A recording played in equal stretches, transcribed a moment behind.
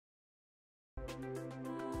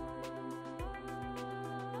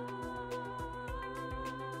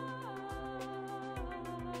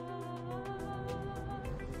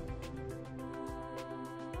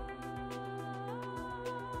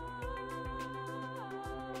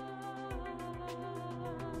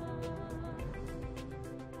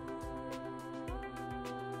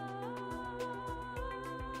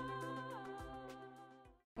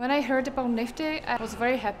When I heard about NIFTY, I was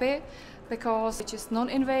very happy because it is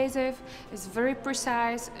non-invasive, it's very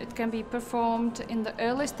precise, it can be performed in the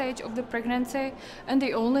early stage of the pregnancy, and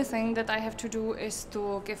the only thing that I have to do is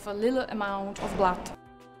to give a little amount of blood.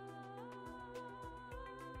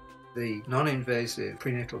 The non-invasive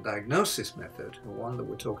prenatal diagnosis method, the one that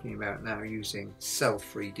we're talking about now using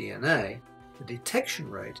cell-free DNA, the detection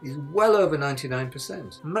rate is well over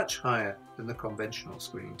 99%, much higher than the conventional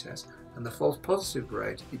screening test, and the false positive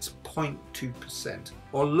rate is 0.2%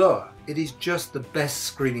 or lower. It is just the best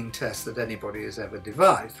screening test that anybody has ever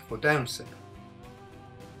devised for Down syndrome.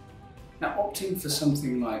 Now, opting for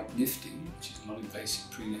something like NIFTY, which is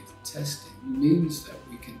non-invasive prenatal testing, means that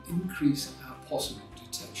we can increase our possible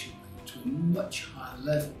detection rate to a much higher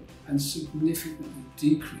level and significantly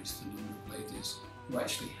decrease the number of ladies who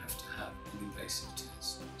actually have to have an invasive test.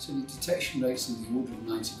 So the detection rate's in the order of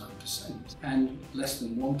 99% and less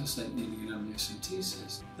than 1% needing an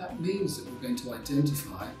amniocentesis. That means that we're going to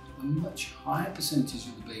identify a much higher percentage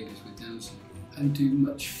of the babies with Down syndrome and do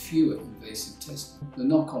much fewer invasive testing. The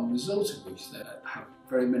knock-on result of which they have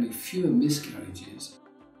very many fewer miscarriages.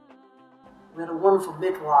 We had a wonderful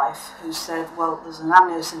midwife who said, well, there's an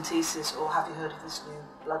amniocentesis, or have you heard of this new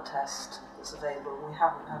blood test that's available? We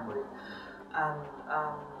haven't, have we? And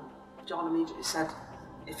John immediately said,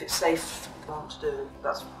 if it's safe, what to do.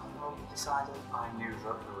 That's what we decided. I knew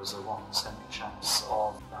that there was a 1% chance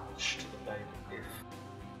of damage to the baby if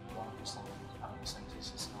 1%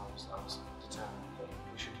 amniocentesis, and I was determined that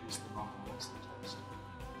we should use the non-invasive test.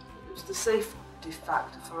 It was the safety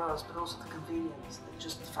factor for us, but also the convenience,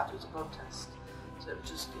 just the fact it was a blood test. So it was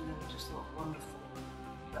just, we just thought wonderful.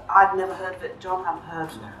 But I'd never heard of it, John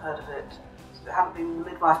hadn't heard of it. If it hadn't been the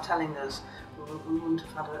midwife telling us, we wouldn't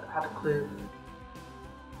have had a clue.